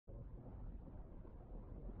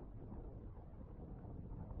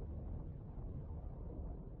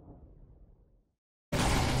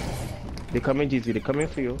They coming, GZ. They coming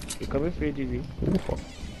for you. They coming for you, GZ.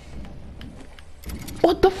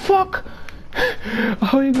 What the fuck?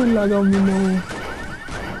 How you gonna lag on me now?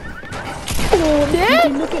 Oh, there!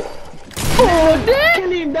 Look at. Oh, there!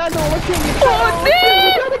 Kill him, that's all. Kill him. Oh,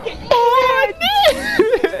 there! Oh,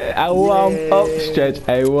 there! I warmed up, stretch.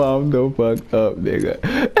 I warmed the fuck up, nigga.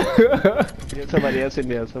 There's somebody else in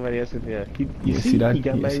there. Somebody else in there. You see that?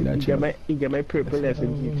 He got my purple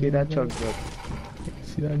lesson. You see that chunk jug?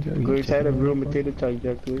 See that jug? Go inside the room and take the chunk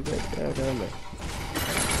jug to it.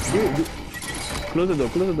 Dude. Close the door.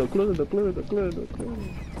 Close the door. Close the door. Close the door. Close the door. Close the door.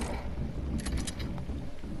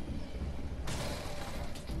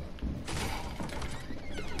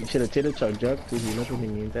 You should have taken the chunk jug to heal up in the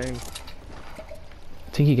meantime. I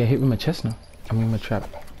think he got hit with my chest now. I mean my trap.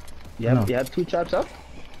 You have 2 traps up?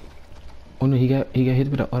 Oh no, he got hit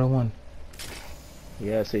with the other one.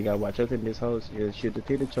 Yeah, so you gotta watch out in this house. You should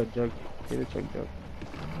take the chunk jug. Take the chunk jug.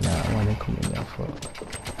 Nah, I want to come in there for.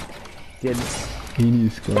 Yeah. He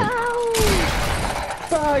needs to go.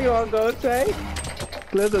 Oh, you wanna go outside?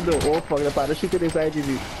 Close the door. Oh fuck, the parachute inside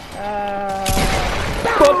you.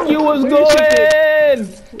 Fuck you was going!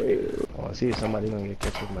 Oh, see if somebody gonna get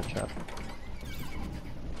catch with my trap.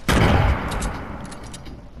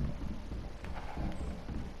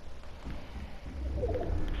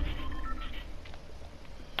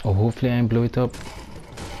 Oh, hopefully I ain't blow it up.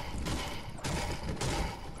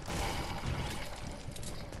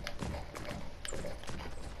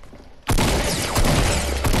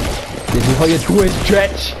 This is how you do it,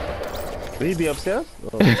 stretch! Will he be upstairs?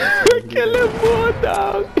 Oh, kill him more,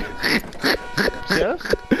 dog! Upstairs?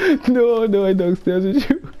 No, I'm downstairs with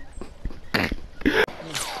you.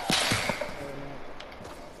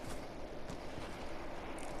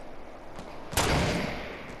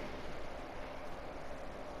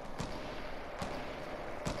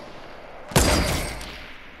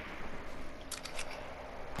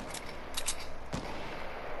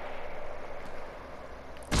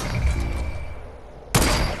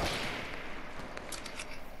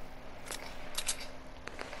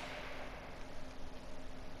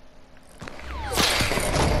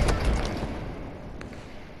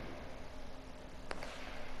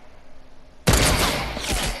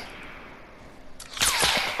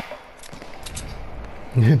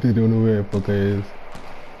 They don't know where fucker is.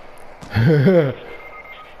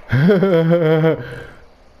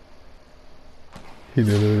 He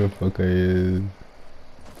don't know where the fucker is.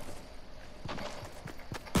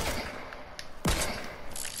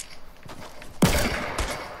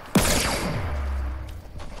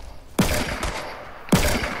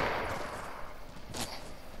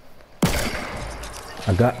 I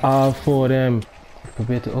got all 4 of them.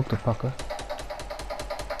 Probeer het ook te pakken.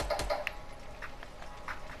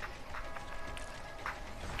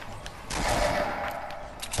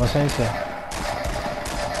 Waar zijn ze?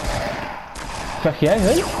 Vecht jij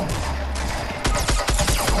hun?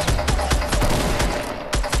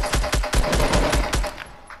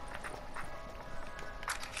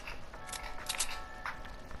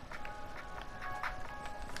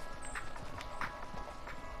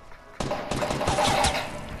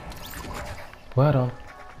 Waar dan?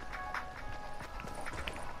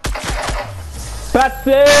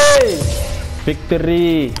 Patsy!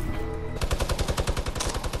 Victory!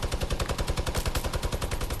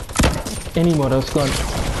 Any more, that's gone.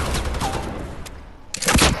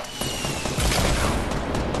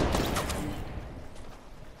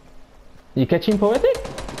 You catch him, Poetic?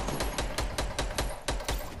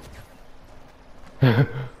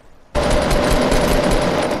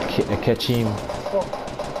 Catch him.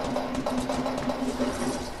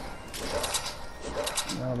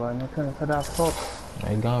 No, man, you can't put that fuck.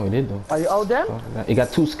 I gone with it though. Are you out there? He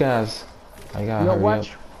got 2 scars. I got no,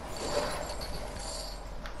 watch. Up.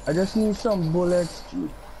 I just need some bullets.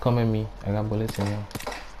 Come at me. I got bullets in here.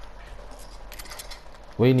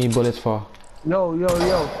 What you need bullets for? Yo.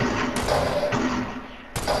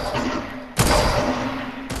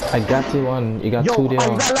 I got you one. You got 2 there.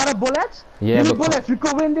 You got a lot of bullets? Yeah, give me bullets. We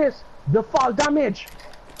could win this. The fall damage.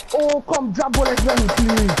 Oh, come drop bullets for me,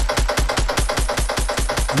 please.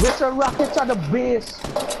 With the rockets at the base.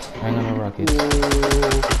 I ain't got no rockets.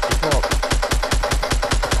 Oh,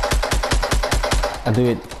 I do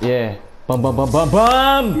it, yeah. Bum bum bum bum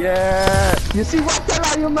bum! Yeah! You see what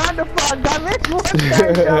tell you man, the fall damage?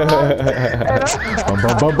 Bum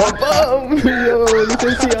bum bum bum bum! Yo, you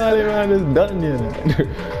can see all the man is done here.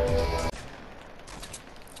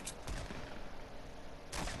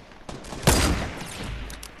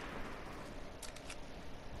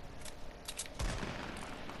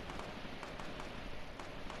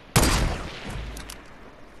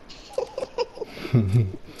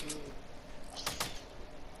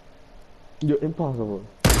 You're impossible.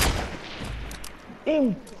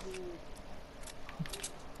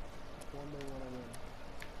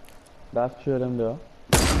 That's true, them though.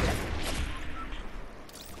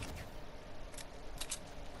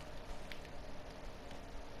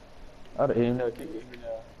 I'd aim there, keep aiming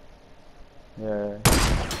there.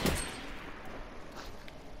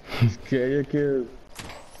 Yeah. Scare your kids.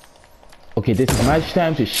 Okay, this is match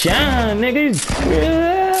time to shine, niggas.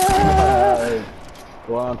 Yeah.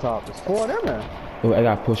 Go on top. It's 4 of them, man. Oh, I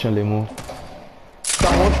got push on the move.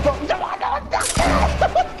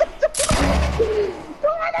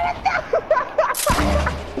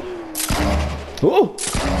 Oh,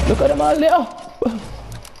 look at them all there.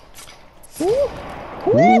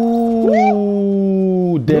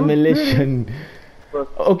 Ooh, demolition.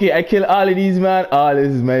 Okay, I kill all of these, man. All this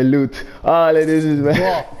is my loot. All of this is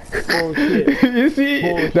my... Bullshit. You see?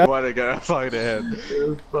 Bullshit. Why they got fucked head?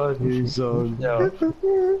 Fucking son. Yo.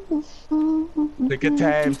 Take your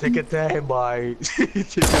time, boy.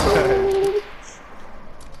 Take your time.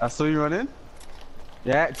 I saw you running.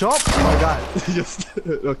 Yeah, jump! Oh my god. Just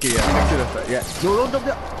okay, yeah, next to the side. Yeah. No, don't jump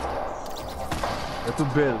there. You have to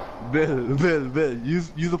build.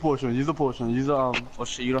 Use the potion, use the oh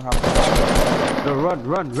shit, you don't have to. No,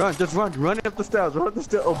 run, just run up the stairs, Oh,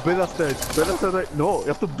 build upstairs. Right. No, you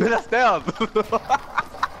have to build upstairs.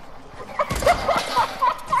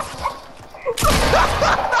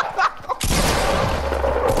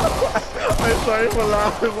 I'm sorry for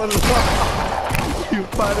laughing, You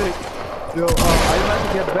panic. Yo, I like to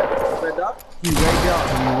get back up. You right down.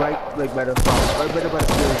 You right like by the front. Right by the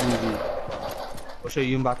stairs, easy. I'll show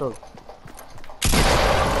you in battle.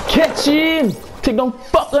 Catch him! Take them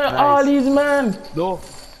fuck nice. All these, man. No.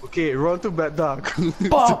 Okay, run to bed, dog.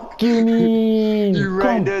 Fuck you mean? You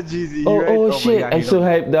right there, Jeezy. Oh shit! I'm so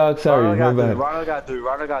hyped, dog. Sorry, my bad. Ronald got to do.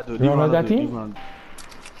 Ronald got him.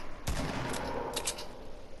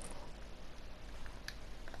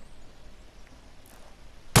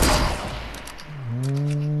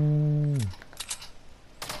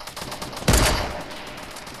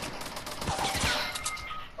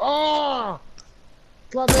 Ah!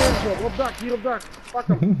 Slaat nergens op dak, hier op dak. Pak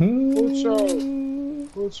hem. Goed zo.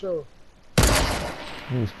 Goed zo.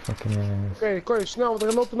 Who's fucking ass? Oké, kon je snel, want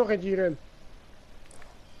er loopt er nog eentje hierin.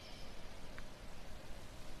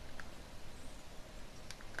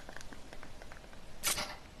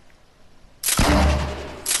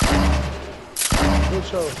 Goed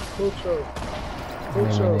zo, goed zo.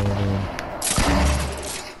 Goed zo.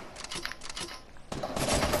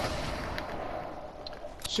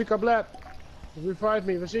 Sika Blad, revive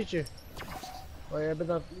me, waar zit je? Oh, je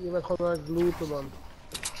bent gewoon aan het looten, man.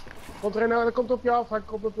 Komt er een, hij komt op je af, hij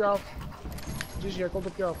komt op je af. Zie je, hij komt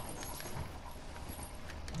op je af.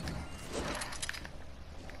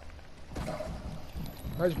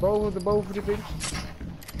 Hij is boven de pins.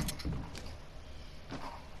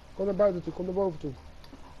 Kom naar buiten toe, kom naar boven toe.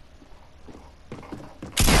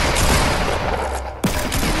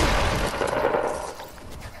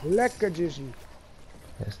 Lekker, Jizzy.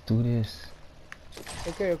 Let's do this.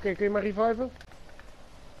 Oké, kun je maar reviven?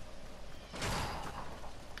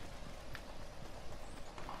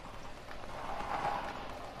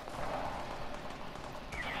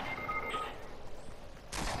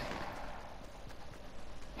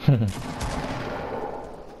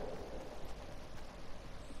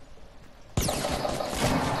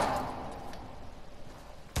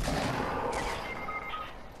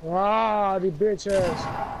 Ah, die bitches.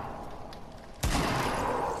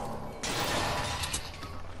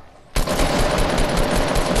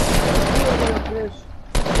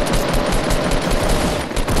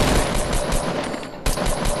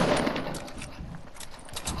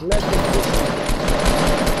 Lekker.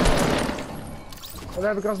 Dan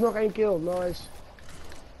heb ik alsnog 1 kill, nice.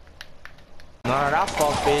 Not on that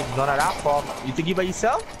fault, babe. Not on that fault. You think you by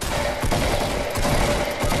yourself?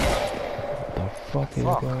 What the fuck is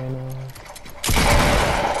going on?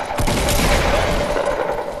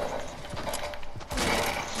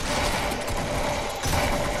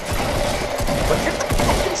 But get the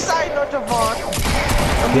fucking side, not Javon.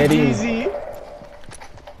 Get him.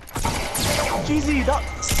 Jeezy,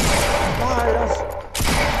 that's... Why, that's...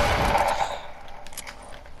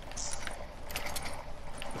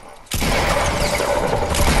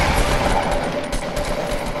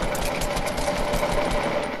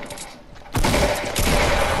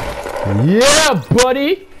 Yeah,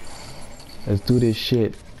 buddy! Let's do this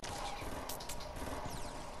shit.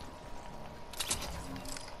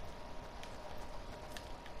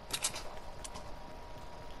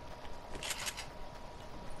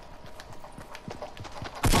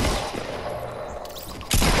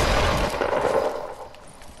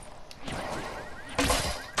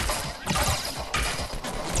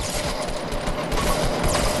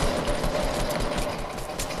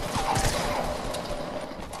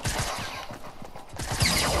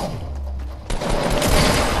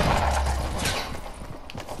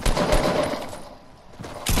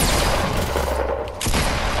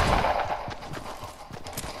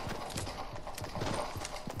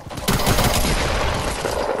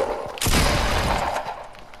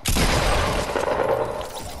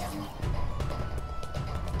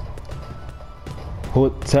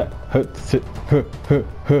 They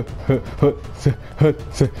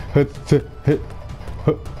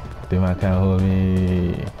might can't hold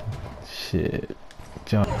me. Shit.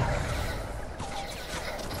 Jump.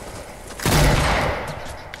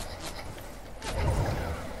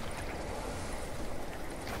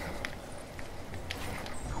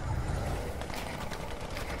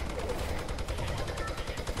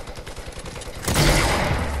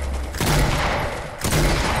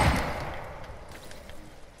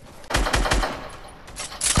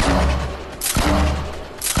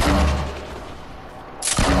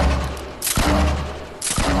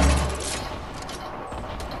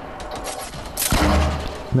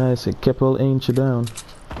 Nice, it kept all inch down.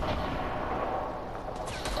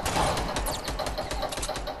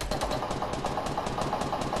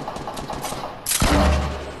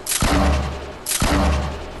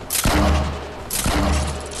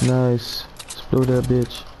 Nice, explode that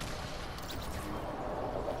bitch.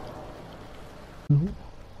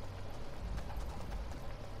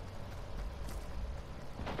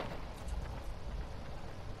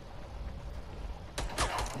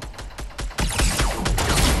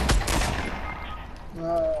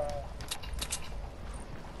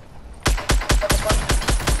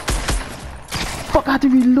 Fuck, I had to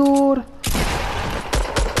reload.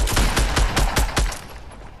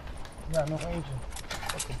 Ja, nog eentje.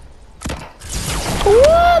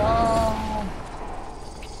 What?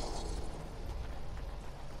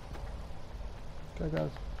 Kijk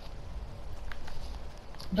uit.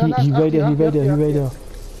 He right there.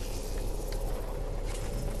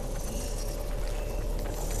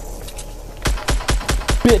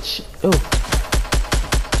 Bitch! Oh.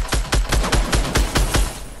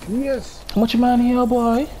 Yes! How much man here,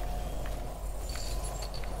 boy?